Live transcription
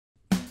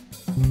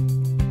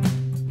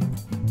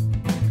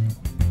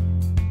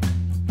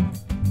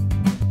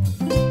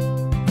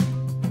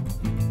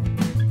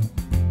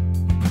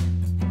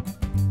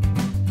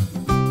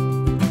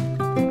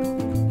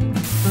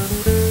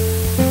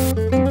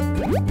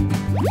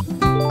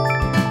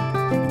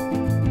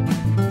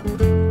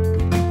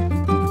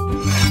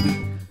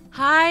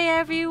Hi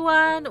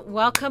everyone,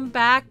 welcome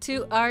back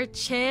to our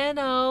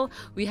channel.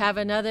 We have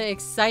another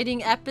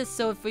exciting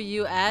episode for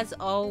you as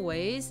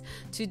always.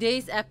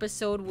 Today's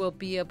episode will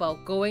be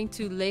about going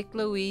to Lake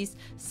Louise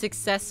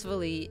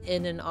successfully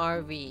in an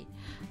RV.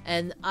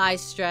 And I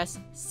stress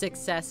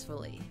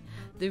successfully.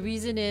 The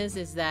reason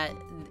is that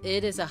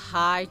it is a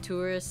high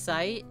tourist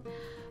site.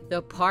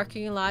 The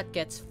parking lot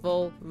gets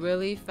full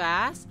really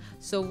fast.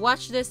 So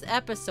watch this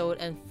episode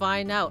and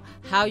find out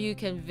how you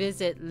can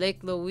visit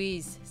Lake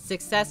Louise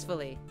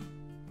successfully.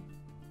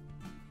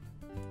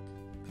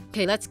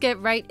 Okay, let's get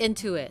right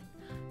into it.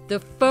 The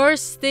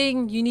first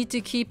thing you need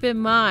to keep in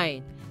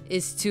mind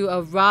is to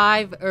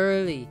arrive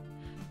early,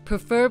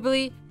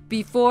 preferably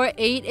before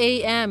 8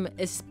 a.m.,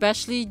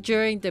 especially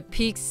during the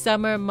peak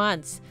summer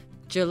months,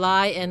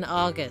 July and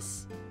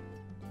August.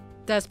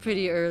 That's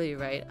pretty early,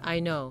 right?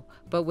 I know.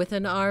 But with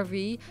an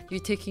RV, you're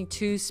taking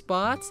 2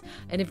 spots,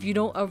 and if you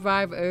don't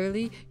arrive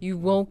early, you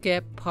won't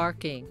get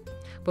parking.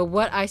 But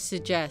what I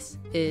suggest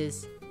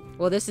is,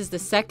 well, this is the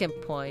second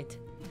point,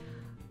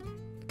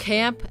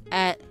 camp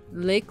at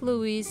Lake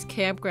Louise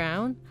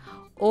Campground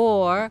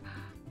or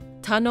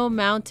Tunnel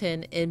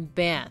Mountain in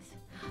Banff.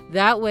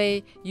 That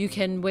way you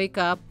can wake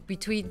up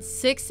between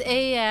 6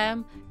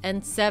 a.m.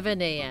 and 7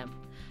 a.m.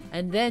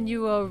 and then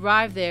you will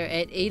arrive there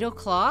at 8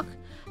 o'clock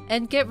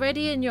and get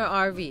ready in your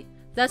RV.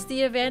 That's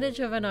the advantage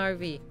of an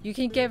RV. You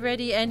can get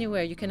ready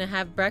anywhere. You can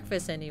have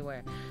breakfast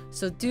anywhere.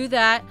 So do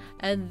that,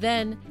 and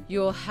then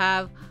you'll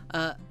have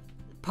a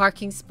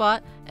parking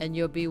spot and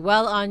you'll be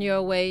well on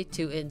your way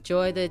to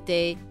enjoy the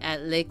day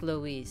at Lake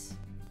Louise.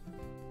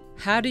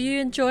 How do you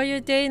enjoy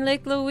your day in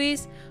Lake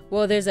Louise?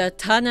 Well, there's a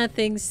ton of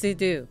things to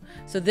do.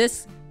 So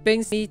this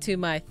brings me to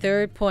my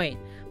third point.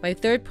 My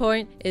third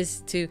point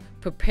is to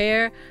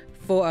prepare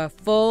for a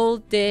full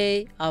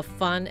day of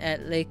fun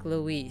at Lake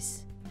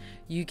Louise.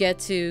 You get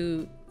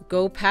to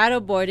go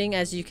paddleboarding,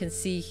 as you can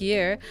see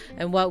here,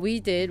 and what we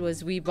did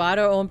was we bought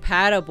our own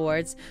paddle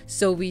boards,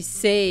 so we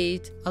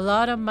saved a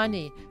lot of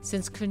money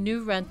since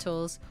canoe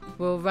rentals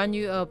will run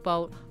you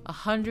about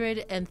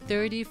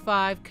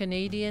 135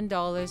 Canadian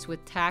dollars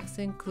with tax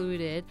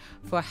included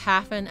for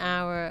half an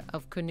hour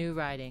of canoe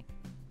riding.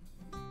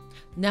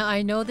 Now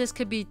I know this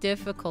could be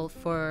difficult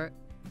for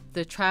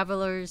the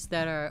travelers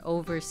that are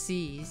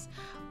overseas,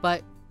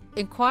 but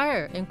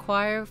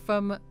inquire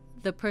from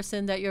the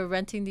person that you're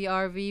renting the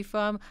RV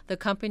from, the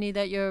company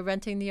that you're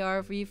renting the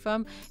RV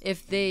from,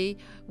 if they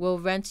will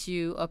rent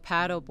you a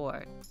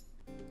paddleboard.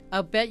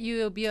 I'll bet you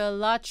it'll be a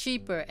lot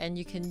cheaper and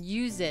you can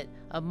use it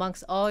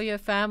amongst all your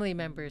family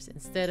members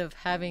instead of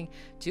having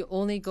to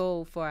only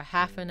go for a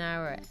half an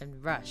hour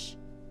and rush.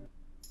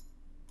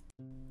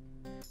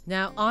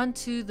 Now on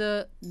to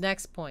the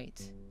next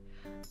point.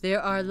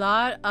 There are a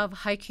lot of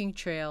hiking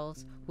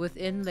trails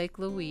within Lake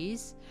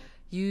Louise.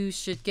 You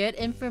should get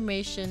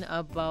information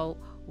about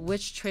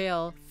which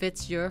trail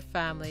fits your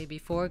family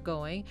before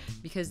going,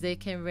 because they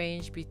can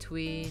range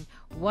between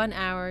 1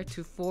 hour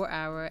to 4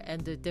 hours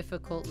and the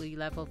difficulty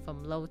level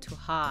from low to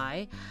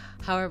high.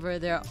 However,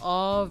 they're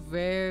all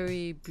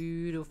very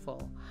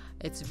beautiful.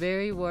 It's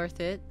very worth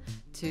it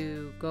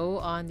to go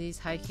on these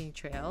hiking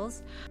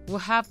trails. We'll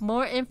have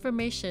more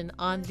information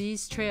on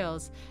these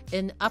trails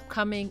in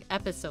upcoming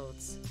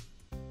episodes.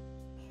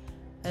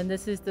 And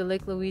this is the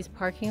Lake Louise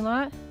parking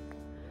lot.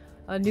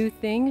 A new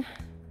thing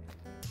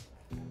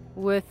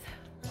with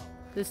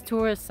this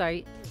tourist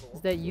site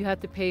is that you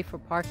have to pay for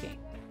parking.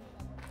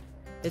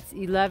 It's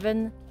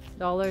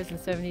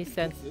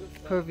 $11.70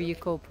 per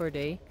vehicle per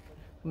day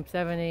from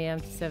 7 a.m.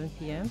 to 7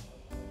 p.m.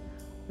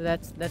 So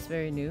that's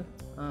very new.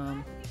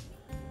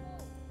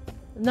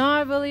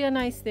 Not really a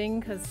nice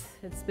thing because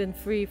it's been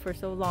free for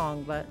so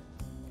long, but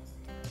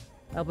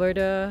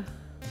Alberta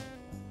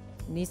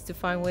needs to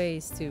find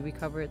ways to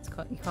recover its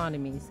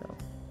economy. So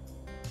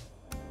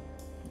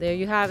there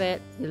you have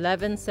it,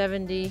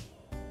 $11.70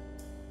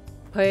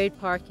 paid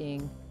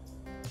parking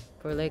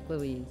for Lake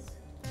Louise.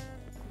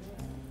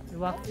 You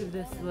walk through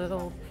this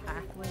little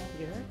pathway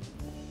here.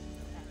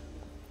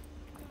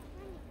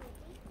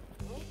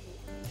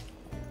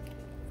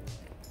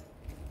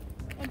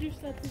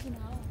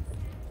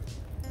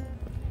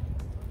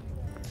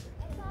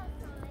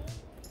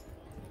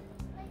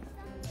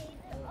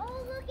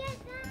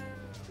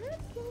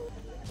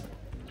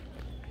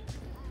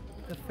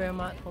 The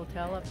Fairmont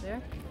Hotel up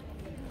there.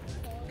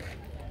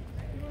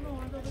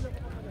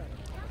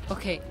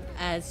 Okay,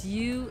 as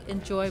you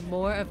enjoy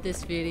more of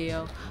this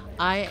video,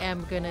 I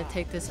am gonna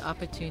take this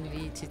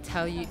opportunity to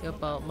tell you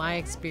about my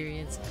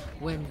experience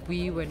when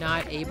we were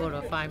not able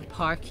to find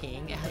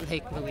parking at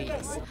Lake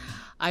Louise.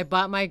 I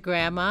brought my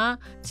grandma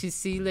to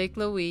see Lake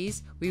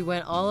Louise. We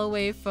went all the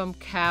way from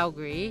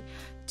Calgary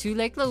to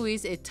Lake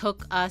Louise. It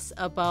took us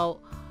about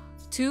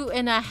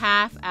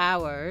 2.5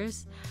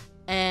 hours.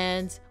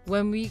 And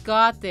when we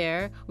got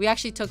there, we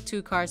actually took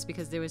 2 cars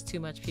because there was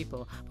too much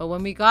people. But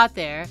when we got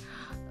there,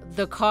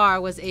 the car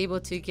was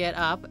able to get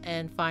up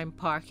and find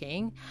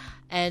parking.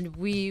 and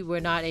we were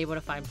not able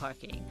to find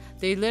parking.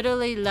 They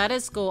literally let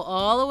us go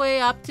all the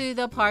way up to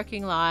the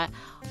parking lot,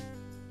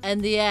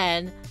 and the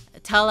end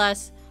tell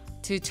us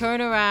to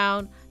turn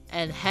around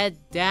and head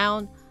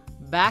down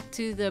back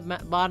to the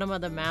bottom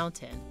of the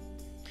mountain.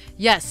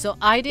 Yes, so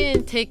I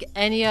didn't take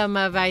any of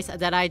my advice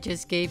that I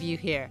just gave you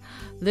here.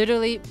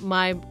 Literally,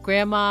 my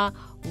grandma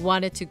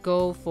wanted to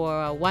go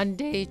for a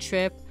one-day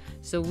trip,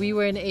 so we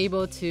weren't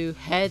able to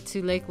head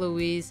to Lake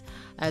Louise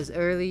as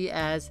early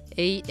as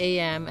 8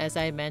 a.m. as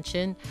I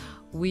mentioned.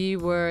 We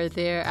were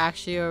there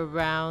actually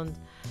around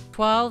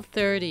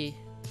 12:30,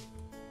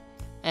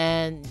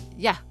 and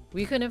yeah,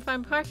 we couldn't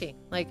find parking.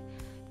 Like,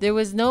 there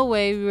was no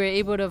way we were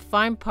able to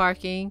find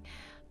parking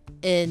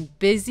in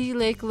busy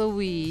Lake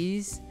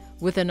Louise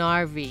with an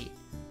RV.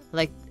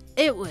 Like,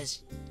 it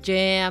was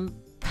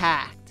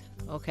jam-packed,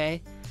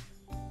 okay?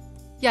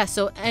 Yeah,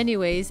 so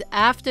anyways,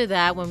 after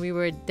that, when we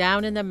were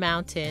down in the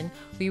mountain,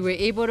 we were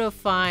able to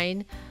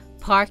find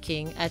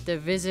parking at the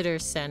visitor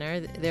center.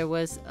 There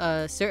was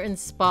a certain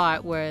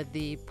spot where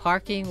the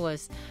parking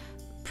was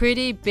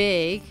pretty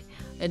big,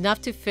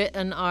 enough to fit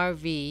an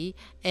RV,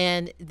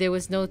 and there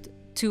was no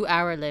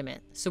 2-hour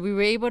limit. So we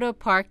were able to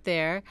park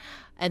there,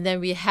 and then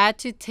we had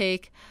to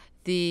take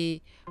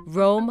the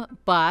Rome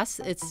bus.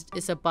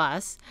 It's a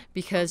bus,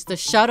 because the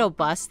shuttle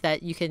bus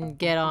that you can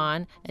get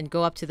on and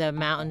go up to the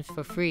mountain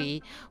for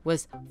free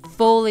was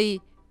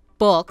fully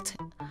booked,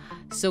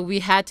 so we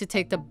had to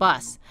take the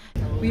bus.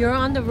 We are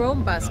on the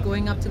Rome bus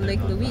going up to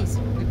Lake Louise.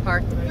 We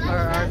parked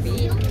our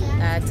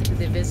RV at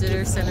the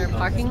visitor center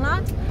parking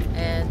lot,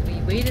 and we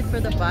waited for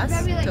the bus.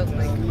 It took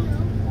like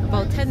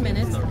about 10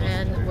 minutes,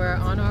 and we're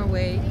on our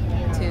way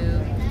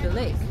to the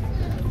lake.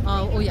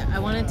 Oh yeah, I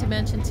wanted to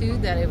mention too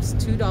that it was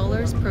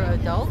 $2 per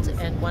adult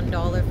and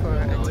 $1 for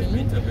a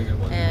teen,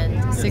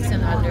 and 6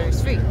 and under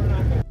is free.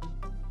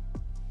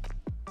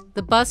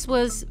 The bus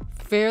was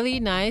fairly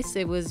nice.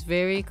 It was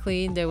very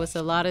clean. There was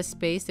a lot of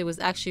space. There was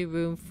actually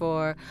room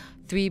for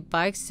 3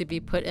 bikes to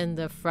be put in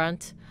the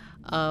front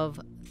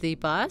of the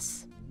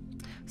bus.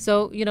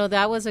 So, you know,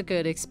 that was a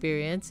good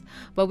experience.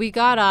 But we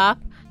got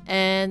up,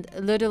 and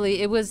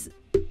literally it was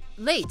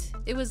late.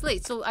 It was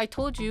late. So I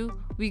told you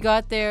we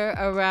got there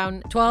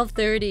around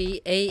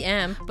 12:30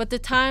 a.m. But the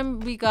time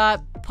we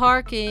got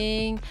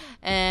parking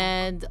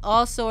and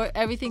also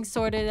everything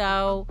sorted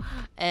out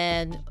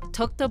and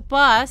took the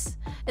bus,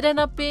 it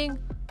ended up being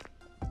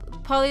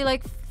probably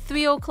like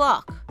 3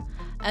 o'clock.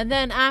 And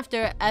then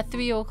after, at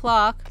 3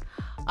 o'clock,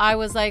 I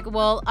was like,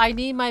 well, I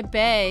need my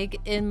bag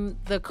in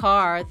the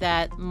car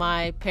that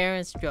my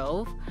parents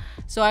drove.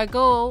 So I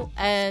go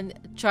and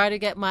try to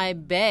get my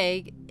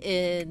bag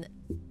in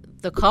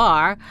the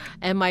car,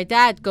 and my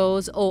dad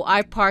goes, oh,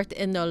 I parked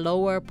in the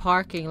lower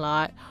parking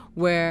lot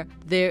where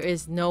there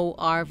is no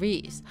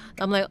RVs.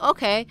 I'm like,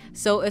 okay,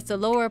 so it's a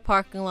lower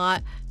parking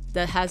lot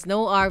that has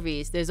no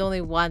RVs. There's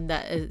only one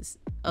that is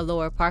a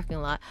lower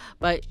parking lot.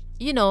 But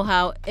you know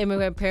how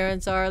immigrant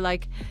parents are,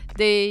 like,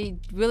 they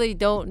really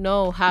don't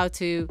know how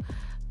to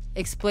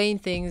explain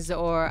things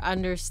or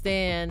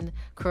understand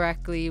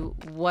correctly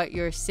what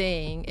you're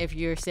saying if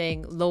you're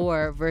saying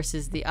lower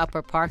versus the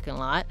upper parking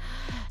lot.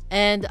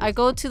 And I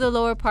go to the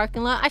lower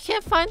parking lot. I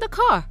can't find the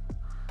car.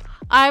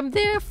 I'm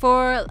there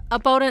for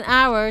about an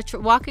hour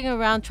walking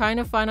around trying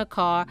to find a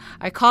car.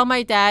 I call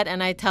my dad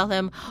and I tell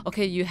him,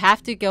 okay, you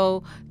have to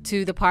go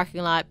to the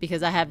parking lot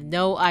because I have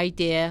no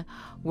idea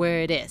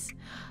where it is.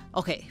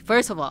 Okay,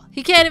 first of all,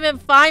 he can't even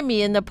find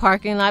me in the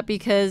parking lot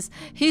because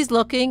he's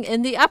looking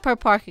in the upper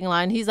parking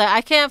lot. And he's like,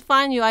 I can't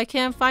find you. I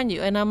can't find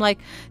you. And I'm like,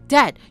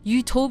 Dad,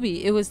 you told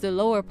me it was the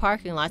lower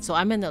parking lot, so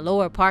I'm in the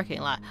lower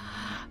parking lot.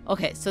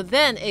 Okay, so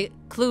then it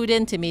clued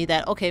into me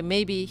that, okay,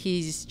 maybe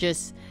he's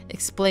just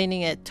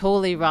explaining it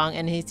totally wrong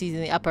and he's in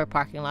the upper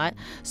parking lot.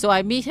 So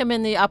I meet him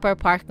in the upper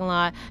parking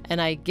lot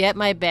and I get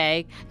my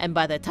bag. And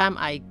by the time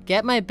I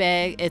get my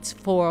bag, it's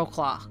 4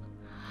 o'clock.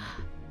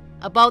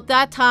 About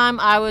that time,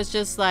 I was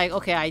just like,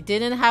 okay, I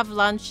didn't have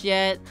lunch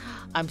yet.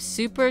 I'm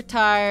super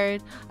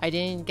tired. I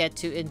didn't get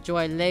to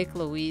enjoy Lake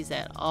Louise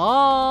at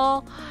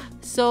all.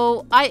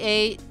 So I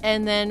ate,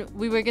 and then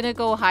we were gonna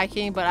go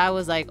hiking, but I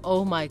was like,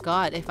 oh my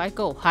God, if I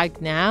go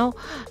hike now,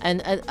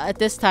 and at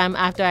this time,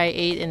 after I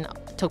ate and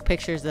took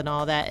pictures and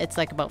all that, it's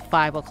like about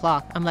 5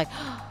 o'clock. I'm like,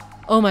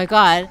 oh my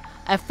God,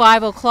 at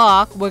 5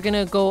 o'clock, we're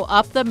gonna go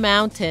up the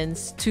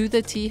mountains to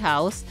the tea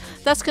house.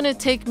 That's gonna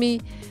take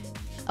me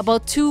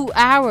about 2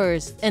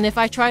 hours, and if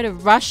I try to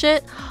rush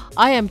it,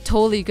 I am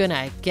totally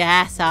gonna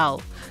gas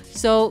out.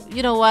 So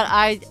you know what,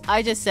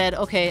 I just said,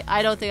 okay,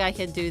 I don't think I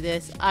can do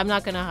this. I'm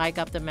not gonna hike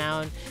up the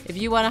mountain. If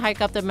you want to hike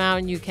up the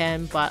mountain, you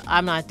can, but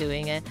I'm not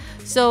doing it.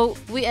 So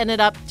we ended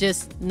up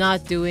just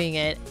not doing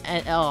it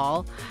at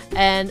all,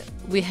 and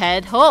we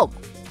head home.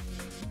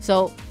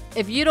 So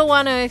if you don't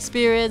want to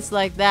experience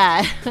like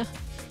that,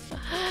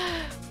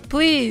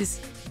 please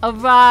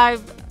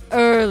arrive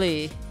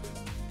early.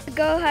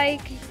 Go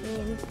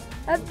hiking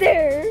up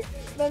there,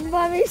 but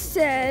Mommy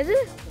said,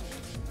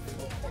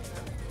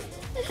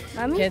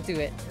 Mommy? Can't do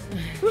it.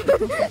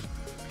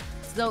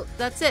 So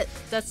that's it.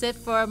 That's it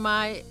for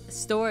my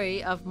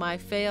story of my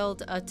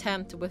failed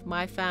attempt with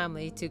my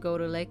family to go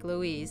to Lake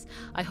Louise.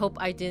 I hope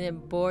I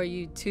didn't bore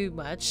you too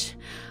much.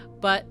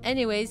 But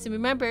anyways,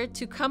 remember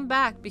to come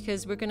back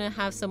because we're going to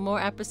have some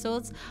more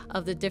episodes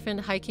of the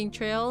different hiking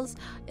trails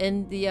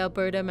in the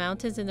Alberta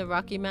mountains, in the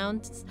Rocky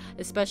Mountains,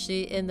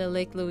 especially in the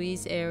Lake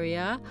Louise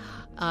area.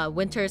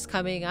 Winter is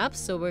coming up,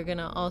 so we're going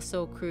to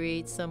also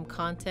create some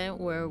content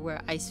where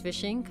we're ice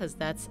fishing because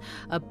that's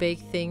a big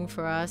thing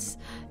for us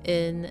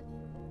in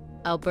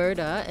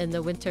Alberta in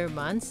the winter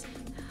months.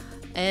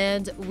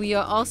 And we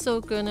are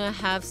also gonna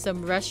have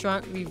some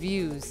restaurant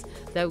reviews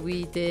that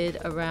we did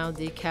around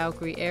the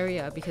Calgary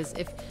area, because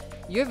if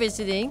you're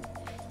visiting,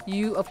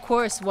 you of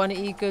course want to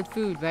eat good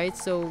food, right?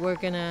 So we're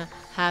gonna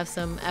have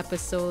some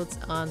episodes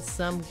on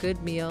some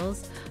good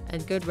meals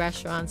and good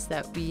restaurants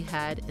that we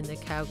had in the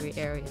Calgary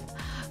area.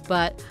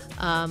 But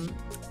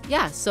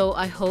yeah, so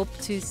I hope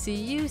to see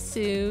you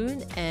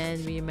soon,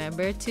 and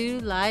remember to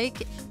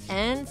like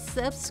and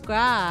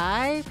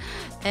subscribe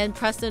and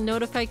press the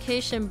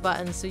notification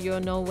button so you'll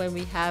know when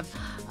we have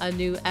a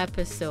new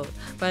episode.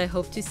 But I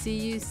hope to see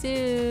you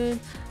soon.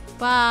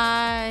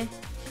 Bye.